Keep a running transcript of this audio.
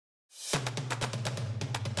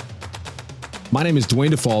My name is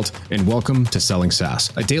Dwayne Default, and welcome to Selling Saas,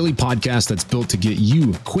 a daily podcast that's built to get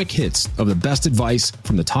you quick hits of the best advice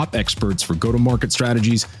from the top experts for go-to-market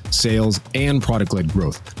strategies, sales, and product-led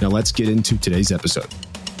growth. Now let's get into today's episode.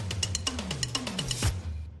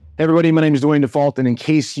 Hey everybody, my name is Dwayne Default, and in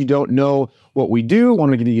case you don't know what we do, I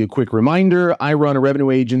want to give you a quick reminder. I run a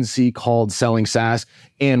revenue agency called Selling Saas,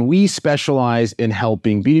 and we specialize in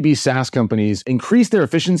helping B2B SaaS companies increase their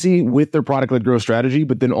efficiency with their product-led growth strategy,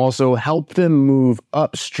 but then also help them move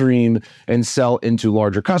upstream and sell into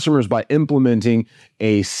larger customers by implementing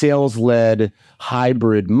a sales-led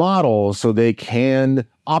hybrid model so they can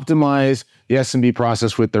optimize the SMB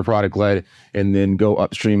process with their product-led and then go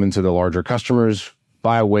upstream into the larger customers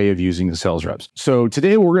by way of using the sales reps. So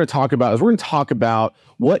today what we're going to talk about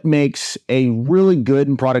what makes a really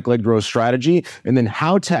good product-led growth strategy, and then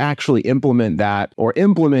how to actually implement that or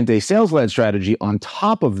implement a sales-led strategy on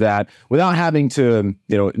top of that without having to,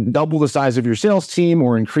 double the size of your sales team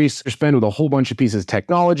or increase your spend with a whole bunch of pieces of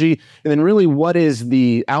technology. And then really what is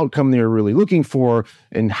the outcome they're really looking for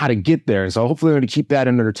and how to get there. And so hopefully I'm going to keep that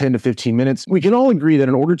under 10 to 15 minutes. We can all agree that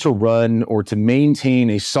in order to run or to maintain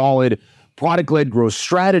a solid product-led growth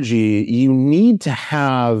strategy, you need to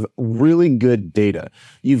have really good data.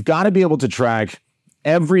 You've got to be able to track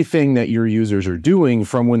everything that your users are doing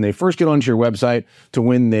from when they first get onto your website to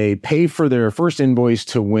when they pay for their first invoice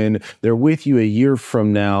to when they're with you a year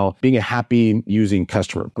from now, being a happy using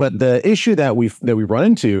customer. But the issue that we run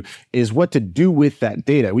into is what to do with that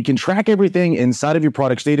data. We can track everything inside of your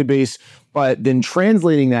product's database, but then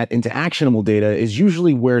translating that into actionable data is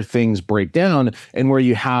usually where things break down and where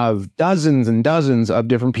you have dozens and dozens of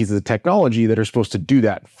different pieces of technology that are supposed to do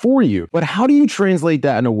that for you. But how do you translate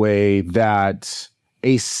that in a way that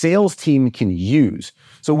a sales team can use?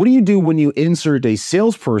 So what do you do when you insert a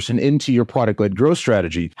salesperson into your product-led growth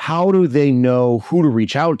strategy? How do they know who to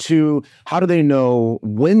reach out to? How do they know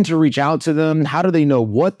when to reach out to them? How do they know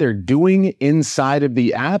what they're doing inside of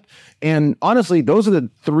the app? And honestly, those are the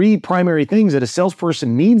three primary things that a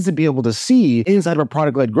salesperson needs to be able to see inside of a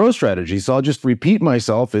product-led growth strategy. So I'll just repeat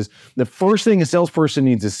myself, is the first thing a salesperson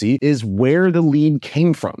needs to see is where the lead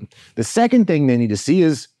came from. The second thing they need to see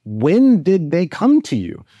is, when did they come to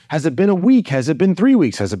you? Has it been a week? Has it been 3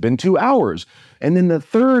 weeks? Has it been 2 hours? And then the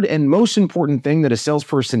third and most important thing that a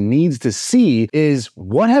salesperson needs to see is,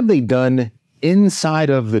 what have they done inside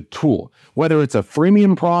of the tool? Whether it's a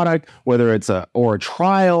freemium product, whether it's a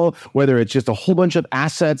trial, whether it's just a whole bunch of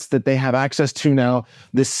assets that they have access to now,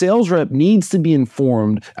 the sales rep needs to be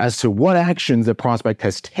informed as to what actions the prospect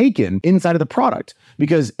has taken inside of the product.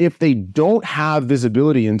 Because if they don't have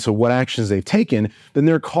visibility into what actions they've taken, then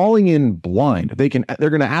they're calling in blind. They're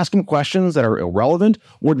going to ask them questions that are irrelevant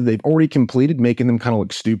or that they've already completed, making them kind of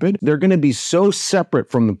look stupid. They're going to be so separate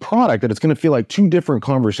from the product that it's going to feel like two different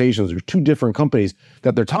conversations or two different companies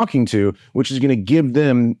that they're talking to, which is going to give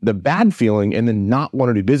them the bad feeling and then not want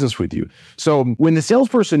to do business with you. So when the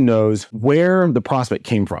salesperson knows where the prospect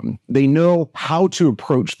came from, they know how to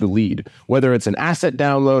approach the lead, whether it's an asset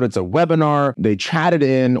download, it's a webinar, they chatted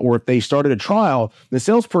in, or if they started a trial, the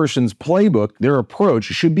salesperson's playbook, their approach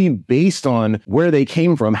should be based on where they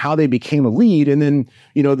came from, how they became a lead, and then,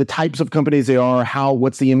 the types of companies they are,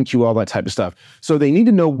 what's the MQL, that type of stuff. So they need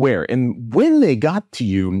to know where. And when they got to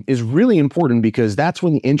you is really important, because that's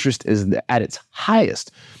when the interest is at its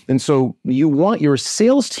highest. And so you want your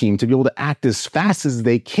sales team to be able to act as fast as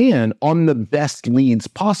they can on the best leads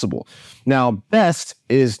possible. Now, best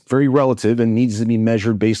is very relative and needs to be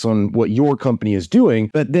measured based on what your company is doing.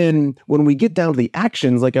 But then when we get down to the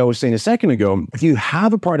actions, like I was saying a second ago, if you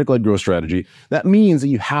have a product-led growth strategy, that means that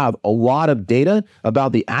you have a lot of data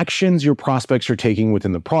about the actions your prospects are taking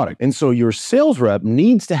within the product. And so your sales rep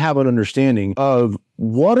needs to have an understanding of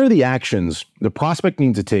what are the actions the prospect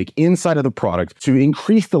needs to take inside of the product to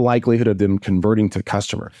increase the likelihood of them converting to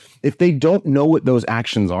customer. If they don't know what those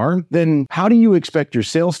actions are, then how do you expect your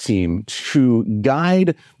sales team to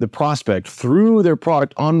guide the prospect through their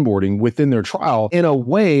product onboarding within their trial in a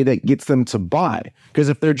way that gets them to buy? Because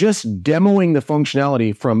if they're just demoing the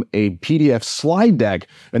functionality from a PDF slide deck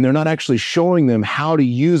and they're not actually showing them how to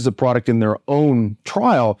use the product in their own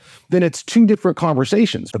trial, then it's two different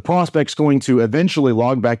conversations. The prospect's going to eventually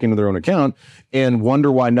log back into their own account and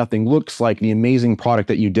wonder why nothing looks like the amazing product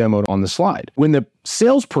that you demoed on the slide. When the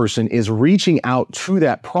salesperson is reaching out to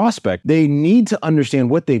that prospect, they need to understand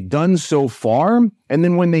what they've done so far. And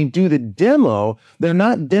then when they do the demo, they're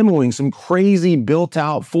not demoing some crazy built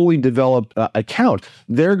out, fully developed account.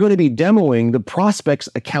 They're going to be demoing the prospect's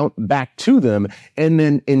account back to them. And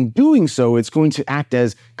then in doing so, it's going to act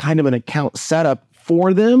as kind of an account setup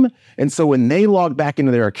for them. And so when they log back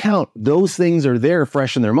into their account, those things are there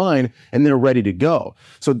fresh in their mind and they're ready to go.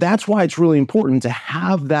 So that's why it's really important to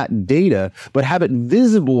have that data, but have it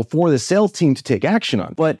visible for the sales team to take action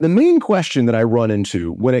on. But the main question that I run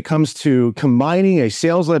into when it comes to combining a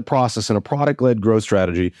sales-led process and a product-led growth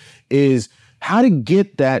strategy is how to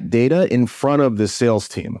get that data in front of the sales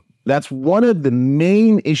team. That's one of the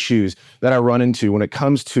main issues that I run into when it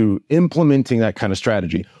comes to implementing that kind of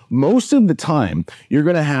strategy. Most of the time, you're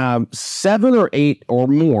going to have 7 or 8 or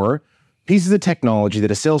more pieces of technology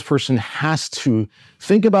that a salesperson has to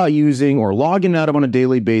think about using or log in and out of on a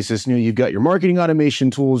daily basis. You know, you've got your marketing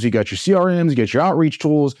automation tools, you got your CRMs, you got your outreach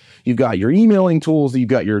tools, you've got your emailing tools, you've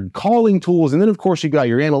got your calling tools, and then of course you've got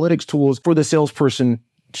your analytics tools for the salesperson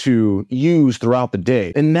to use throughout the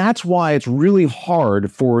day. And that's why it's really hard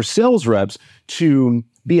for sales reps to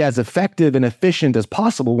be as effective and efficient as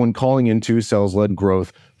possible when calling into sales-led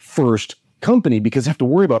growth first company, because they have to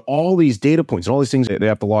worry about all these data points and all these things that they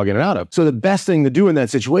have to log in and out of. So the best thing to do in that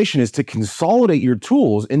situation is to consolidate your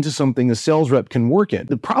tools into something a sales rep can work in.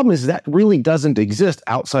 The problem is that really doesn't exist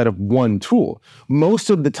outside of one tool. Most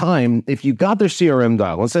of the time, if you got their CRM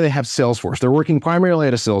dial, let's say they have Salesforce, they're working primarily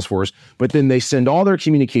out of Salesforce, but then they send all their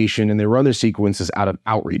communication and they run their sequences out of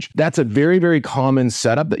Outreach. That's a very, very common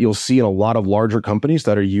setup that you'll see in a lot of larger companies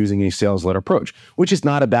that are using a sales-led approach, which is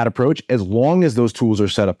not a bad approach as long as those tools are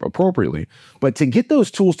set up appropriately. But to get those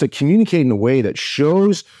tools to communicate in a way that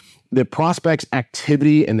shows the prospect's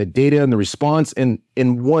activity and the data and the response in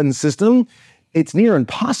one system, it's near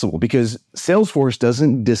impossible because Salesforce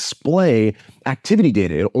doesn't display activity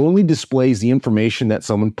data. It only displays the information that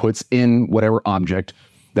someone puts in whatever object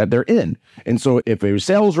that they're in. And so if a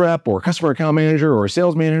sales rep or a customer account manager or a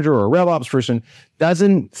sales manager or a rev ops person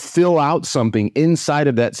doesn't fill out something inside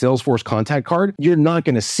of that Salesforce contact card, you're not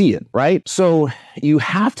going to see it, right? So you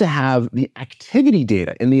have to have the activity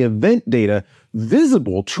data and the event data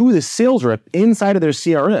visible to the sales rep inside of their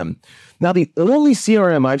CRM. Now, the only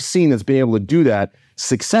CRM I've seen that's been able to do that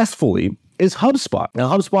successfully is HubSpot. Now,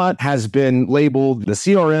 HubSpot has been labeled the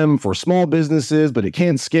CRM for small businesses, but it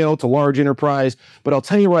can't scale to large enterprise. But I'll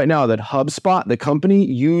tell you right now that HubSpot, the company,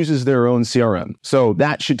 uses their own CRM. So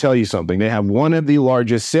that should tell you something. They have one of the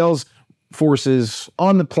largest sales forces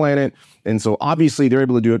on the planet. And so obviously they're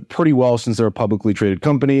able to do it pretty well since they're a publicly traded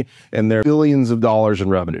company and they're billions of dollars in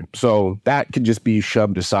revenue. So that could just be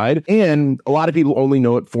shoved aside. And a lot of people only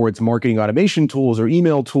know it for its marketing automation tools or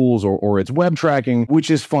email tools or its web tracking, which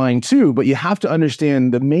is fine too. But you have to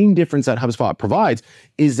understand the main difference that HubSpot provides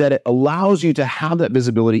is that it allows you to have that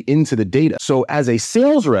visibility into the data. So as a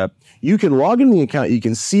sales rep, you can log into the account, you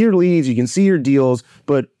can see your leads, you can see your deals,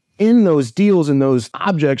 but in those deals and those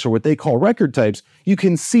objects, or what they call record types, you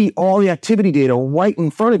can see all the activity data right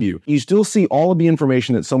in front of you. You still see all of the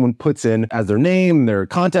information that someone puts in as their name, their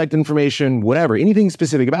contact information, whatever, anything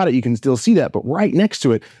specific about it, you can still see that. But right next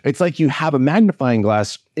to it, it's like you have a magnifying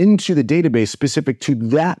glass into the database specific to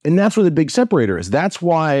that. And that's where the big separator is. That's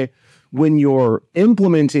why when you're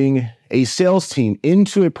implementing a sales team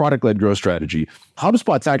into a product-led growth strategy,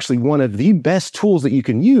 HubSpot's actually one of the best tools that you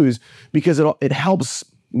can use because it helps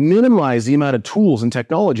minimize the amount of tools and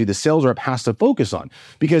technology the sales rep has to focus on,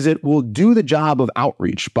 because it will do the job of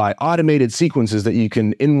outreach by automated sequences that you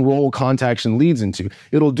can enroll contacts and leads into.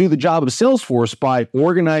 It'll do the job of Salesforce by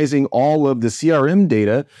organizing all of the CRM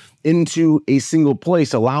data into a single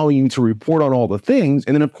place, allowing you to report on all the things.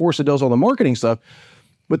 And then of course it does all the marketing stuff.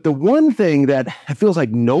 But the one thing that it feels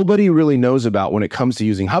like nobody really knows about when it comes to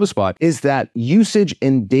using HubSpot is that usage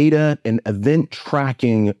and data and event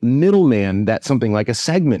tracking middleman that something like a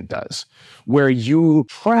Segment does, where you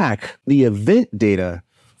track the event data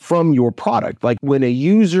from your product. Like when a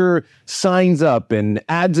user signs up and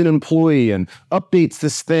adds an employee and updates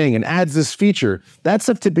this thing and adds this feature, that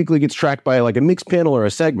stuff typically gets tracked by like a Mixpanel or a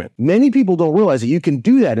Segment. Many people don't realize that you can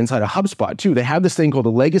do that inside of HubSpot too. They have this thing called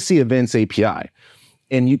the Legacy Events API.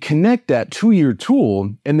 And you connect that to your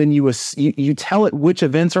tool, and then you tell it which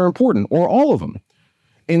events are important, or all of them.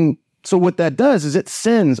 And so what that does is it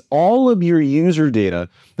sends all of your user data,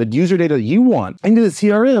 the user data that you want, into the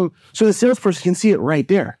CRM so the salesperson can see it right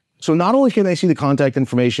there. So not only can they see the contact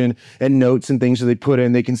information and notes and things that they put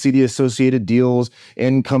in, they can see the associated deals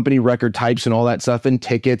and company record types and all that stuff and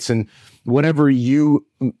tickets and whatever you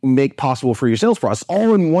make possible for your sales process,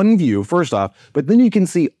 all in one view, first off, but then you can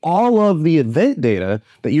see all of the event data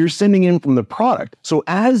that you're sending in from the product. So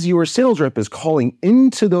as your sales rep is calling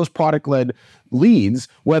into those product-led leads,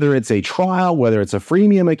 whether it's a trial, whether it's a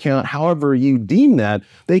freemium account, however you deem that,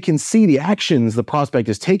 they can see the actions the prospect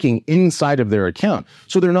is taking inside of their account.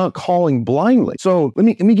 So they're not calling blindly. So let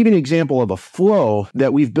me give you an example of a flow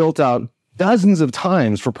that we've built out dozens of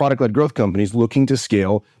times for product-led growth companies looking to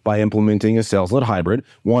scale by implementing a sales-led hybrid.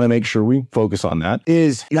 Want to make sure we focus on that.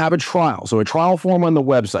 Is you have a trial. So a trial form on the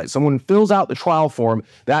website. Someone fills out the trial form.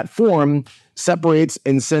 That form separates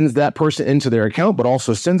and sends that person into their account, but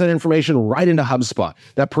also sends that information right into HubSpot.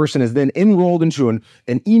 That person is then enrolled into an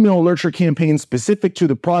email nurture campaign specific to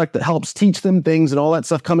the product that helps teach them things and all that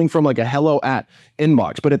stuff coming from like a hello at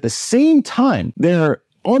inbox. But at the same time, they're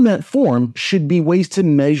on that form should be ways to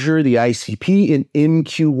measure the ICP and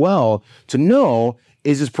MQL to know,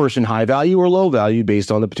 is this person high value or low value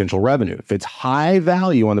based on the potential revenue? If it's high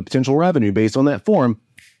value on the potential revenue based on that form,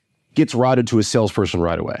 gets routed to a salesperson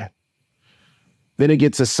right away. Then it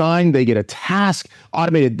gets assigned, they get a task,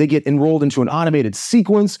 automated, they get enrolled into an automated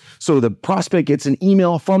sequence. So the prospect gets an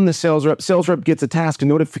email from the sales rep gets a task, a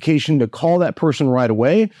notification to call that person right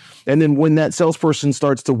away. And then when that salesperson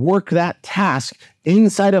starts to work that task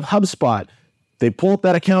inside of HubSpot, they pull up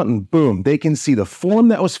that account and boom, they can see the form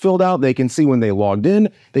that was filled out. They can see when they logged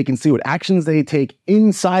in. They can see what actions they take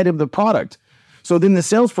inside of the product. So then the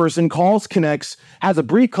salesperson calls, connects, has a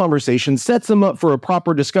brief conversation, sets them up for a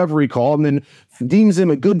proper discovery call, and then deems them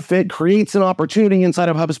a good fit, creates an opportunity inside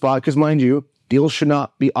of HubSpot, because mind you, deals should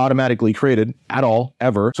not be automatically created at all,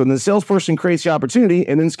 ever. So then the salesperson creates the opportunity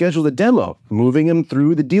and then schedules a demo, moving them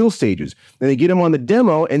through the deal stages. Then they get them on the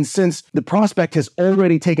demo, and since the prospect has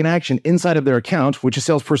already taken action inside of their account, which a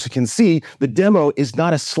salesperson can see, the demo is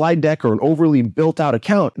not a slide deck or an overly built out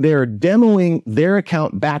account. They're demoing their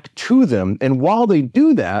account back to them. And while they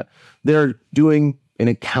do that, they're doing an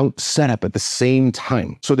account setup at the same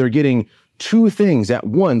time. So they're getting two things at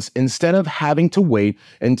once instead of having to wait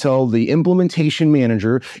until the implementation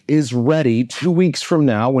manager is ready 2 weeks from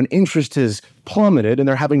now when interest has plummeted and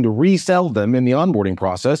they're having to resell them in the onboarding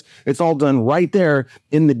process. It's all done right there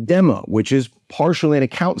in the demo, which is partially an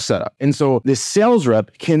account setup. And so this sales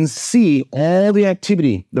rep can see all the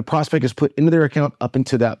activity the prospect has put into their account up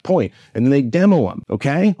until that point, and then they demo them,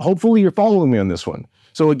 okay? Hopefully you're following me on this one.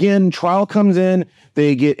 So again, trial comes in,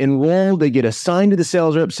 they get enrolled, they get assigned to the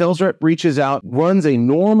sales rep reaches out, runs a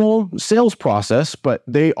normal sales process, but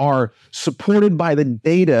they are supported by the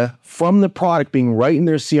data from the product being right in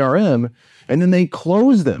their CRM, and then they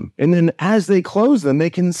close them. And then as they close them, they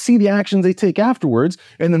can see the actions they take afterwards,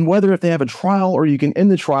 and then whether if they have a trial or you can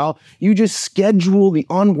end the trial, you just schedule the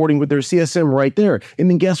onboarding with their CSM right there. And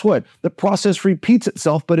then guess what? The process repeats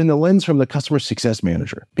itself, but in the lens from the customer success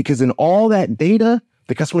manager. Because in all that data,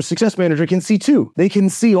 the customer success manager can see too. They can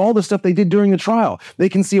see all the stuff they did during the trial. They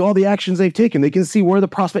can see all the actions they've taken. They can see where the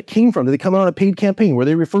prospect came from. Did they come out on a paid campaign? Were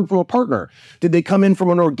they referred from a partner? Did they come in from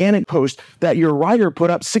an organic post that your writer put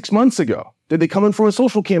up 6 months ago? Did they come in from a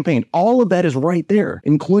social campaign? All of that is right there,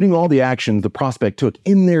 including all the actions the prospect took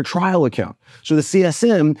in their trial account. So the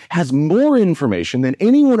CSM has more information than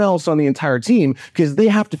anyone else on the entire team because they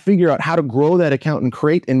have to figure out how to grow that account and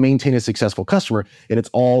create and maintain a successful customer. And it's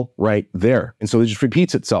all right there. And so it just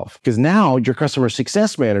repeats itself because now your customer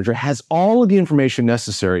success manager has all of the information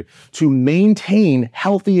necessary to maintain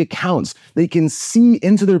healthy accounts. They can see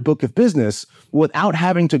into their book of business without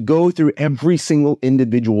having to go through every single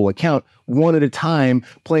individual account one at a time,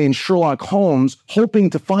 playing Sherlock Holmes, hoping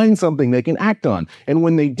to find something they can act on. And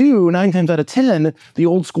when they do, 9 times out of 10, the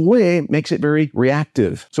old school way makes it very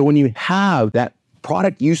reactive. So when you have that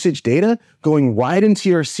product usage data going right into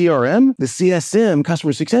your CRM, the CSM,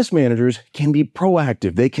 customer success managers, can be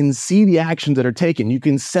proactive. They can see the actions that are taken. You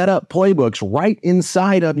can set up playbooks right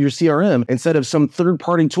inside of your CRM instead of some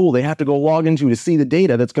third-party tool they have to go log into to see the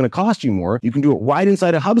data that's going to cost you more. You can do it right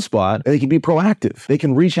inside of HubSpot, and they can be proactive. They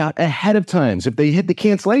can reach out ahead of time. So if they hit the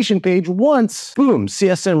cancellation page once, boom,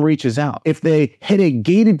 CSM reaches out. If they hit a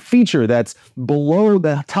gated feature that's below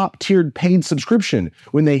the top-tiered paid subscription,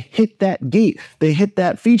 when they hit that gate, they hit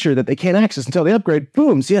that feature that they can't access until they upgrade,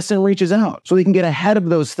 boom, CSM reaches out. So they can get ahead of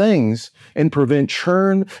those things and prevent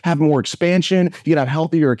churn, have more expansion. You can have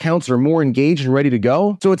healthier accounts that are more engaged and ready to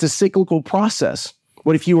go. So it's a cyclical process.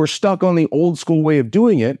 What if you were stuck on the old school way of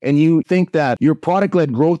doing it and you think that your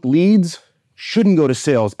product-led growth leads shouldn't go to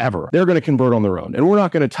sales ever? They're going to convert on their own, and we're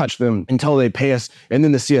not going to touch them until they pay us, and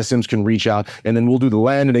then the CSMs can reach out, and then we'll do the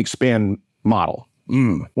land and expand model.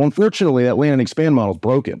 Well, unfortunately, that land and expand model is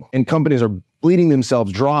broken, and companies are bleeding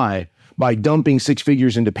themselves dry by dumping 6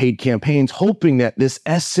 figures into paid campaigns, hoping that this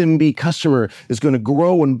SMB customer is going to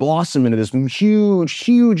grow and blossom into this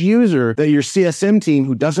huge user that your CSM team,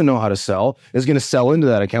 who doesn't know how to sell, is going to sell into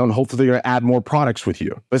that account, and hopefully they're going to add more products with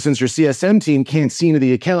you. But since your CSM team can't see into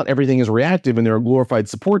the account, everything is reactive, and they're a glorified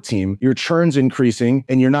support team, your churn's increasing,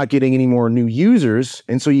 and you're not getting any more new users,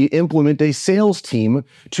 and so you implement a sales team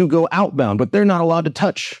to go outbound, but they're not allowed to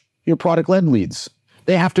touch your product-led leads,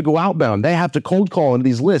 They have to go outbound. They have to cold call into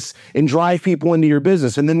these lists and drive people into your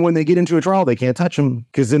business. And then when they get into a trial, they can't touch them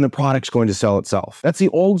because then the product's going to sell itself. That's the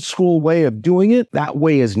old school way of doing it. That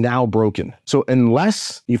way is now broken. So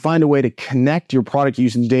unless you find a way to connect your product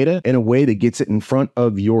usage data in a way that gets it in front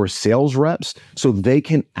of your sales reps so they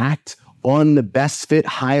can act on the best fit,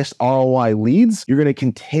 highest ROI leads, you're going to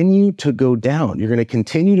continue to go down. You're going to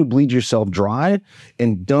continue to bleed yourself dry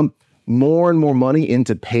and dump more and more money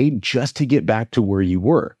into paid just to get back to where you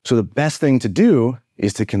were. So the best thing to do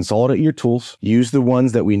is to consolidate your tools, use the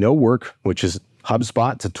ones that we know work, which is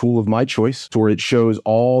HubSpot. It's a tool of my choice, to where it shows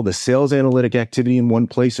all the sales analytic activity in one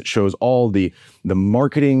place. It shows all the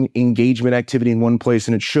marketing engagement activity in one place,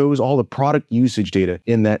 and it shows all the product usage data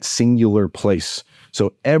in that singular place.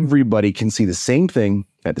 So everybody can see the same thing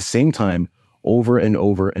at the same time over and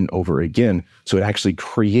over and over again. So it actually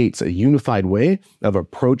creates a unified way of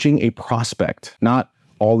approaching a prospect, not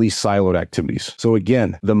all these siloed activities. So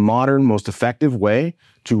again, the modern, most effective way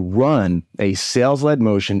to run a sales-led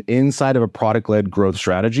motion inside of a product-led growth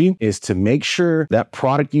strategy is to make sure that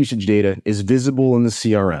product usage data is visible in the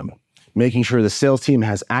CRM, making sure the sales team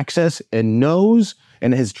has access and knows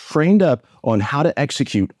and has trained up on how to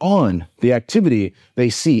execute on the activity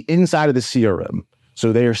they see inside of the CRM.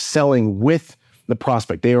 So they are selling with the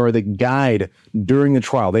prospect. They are the guide during the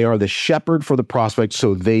trial. They are the shepherd for the prospect,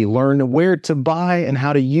 so they learn where to buy and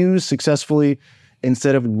how to use successfully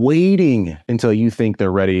instead of waiting until you think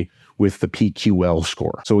they're ready with the PQL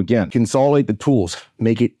score. So again, consolidate the tools,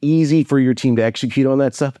 make it easy for your team to execute on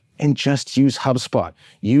that stuff, and just use HubSpot.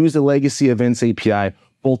 Use the legacy events API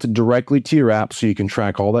bolted directly to your app so you can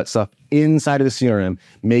track all that stuff inside of the CRM,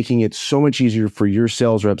 making it so much easier for your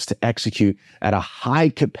sales reps to execute at a high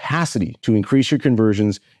capacity to increase your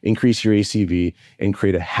conversions, increase your ACV, and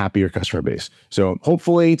create a happier customer base. So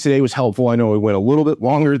hopefully today was helpful. I know it went a little bit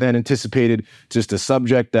longer than anticipated, just a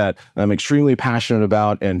subject that I'm extremely passionate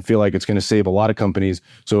about and feel like it's going to save a lot of companies.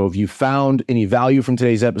 So if you found any value from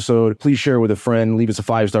today's episode, please share it with a friend, leave us a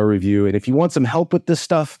 5-star review. And if you want some help with this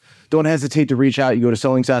stuff, don't hesitate to reach out. You go to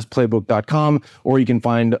sellingsasplaybook.com, or you can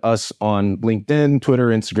find us on LinkedIn, Twitter,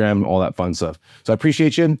 Instagram, all that fun stuff. So I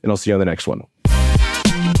appreciate you, and I'll see you on the next one.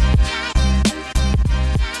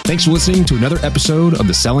 Thanks for listening to another episode of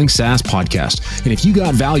the Selling SaaS podcast. And if you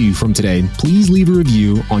got value from today, please leave a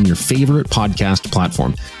review on your favorite podcast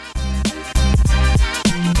platform.